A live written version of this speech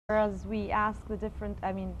As we ask the different,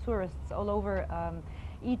 tourists all over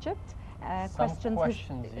Egypt,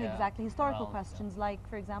 Questions, yeah, exactly, historical around, questions, like,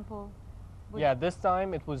 for example, yeah, this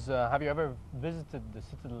time it was, have you ever visited the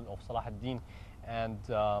citadel of Salah ad-Din? And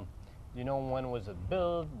do you know when was it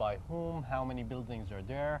built, by whom, how many buildings are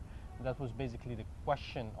there? That was basically the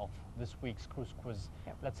question of this week's cruise quiz.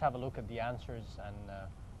 Yep. Let's have a look at the answers and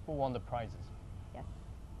who won the prizes. yes,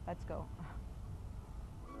 let's go.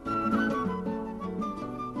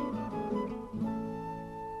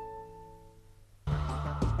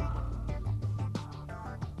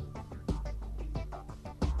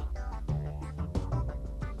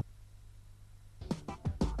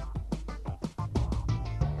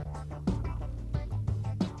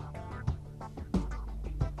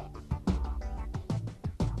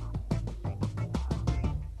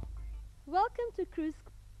 Welcome to Cruise.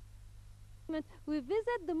 We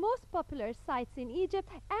visit the most popular sites in Egypt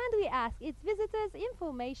and we ask its visitors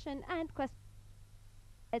information and questions.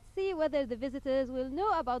 Let's see whether the visitors will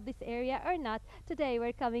know about this area or not. Today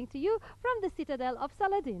we're coming to you from the citadel of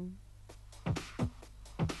Saladin.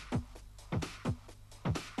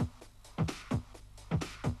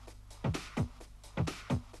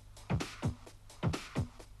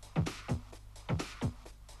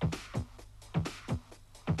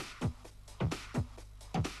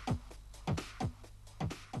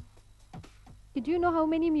 Did you know how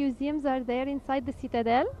many museums are there inside the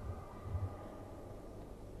citadel?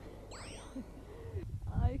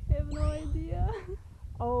 I have no idea.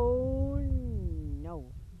 Oh no.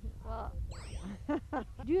 Well,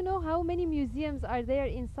 do you know how many museums are there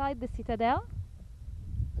inside the citadel?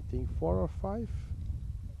 I think 4 or 5.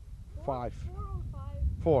 5. 4 or 5?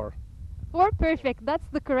 4. 4, perfect. That's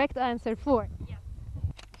the correct answer. 4. Yes.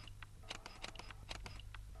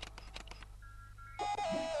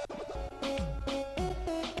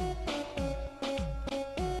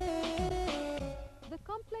 The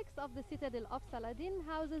complex of the citadel of Saladin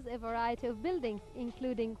houses a variety of buildings,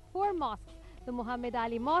 including 4 mosques: the Muhammad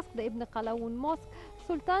Ali Mosque, the Ibn Qalawun Mosque,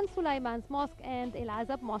 Sultan Sulaiman's Mosque, and El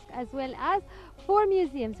Azab Mosque, as well as 4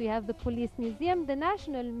 museums. We have the Police Museum, the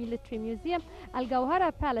National Military Museum, Al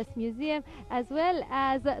Gawhara Palace Museum, as well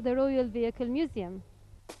as the Royal Vehicle Museum.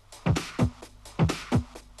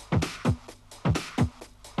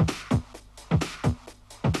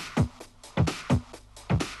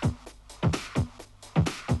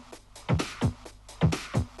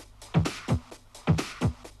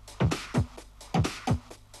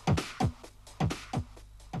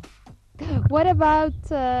 What about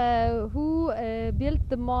who built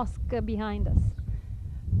the mosque behind us?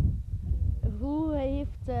 Wie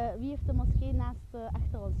heeft de moskee naast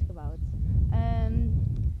achter ons gebouwd?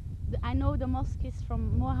 I know the mosque is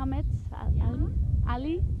from Mohammed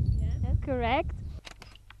Ali. Yes. Correct.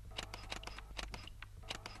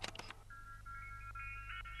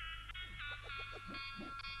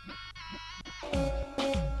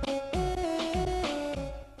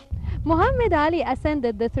 Muhammad Ali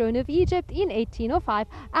ascended the throne of Egypt in 1805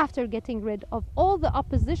 after getting rid of all the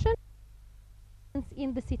opposition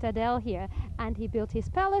in the citadel here, and he built his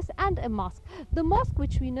palace and a mosque. The mosque,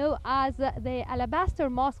 which we know as the Alabaster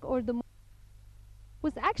Mosque, or the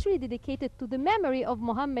was actually dedicated to the memory of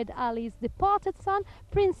Muhammad Ali's departed son,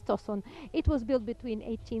 Prince Tosun. It was built between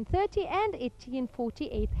 1830 and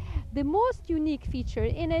 1848. The most unique feature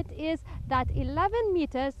in it is that 11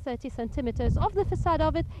 meters, 30 centimeters of the facade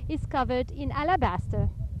of it is covered in alabaster.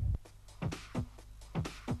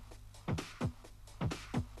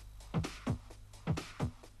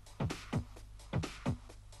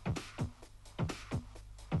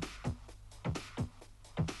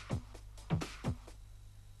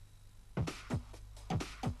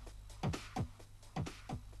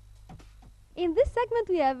 In this segment,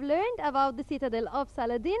 we have learned about the citadel of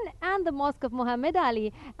Saladin and the mosque of Muhammad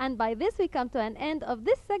Ali. And by this, we come to an end of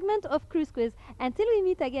this segment of Cruise Quiz. Until we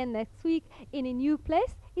meet again next week in a new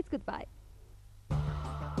place, it's goodbye.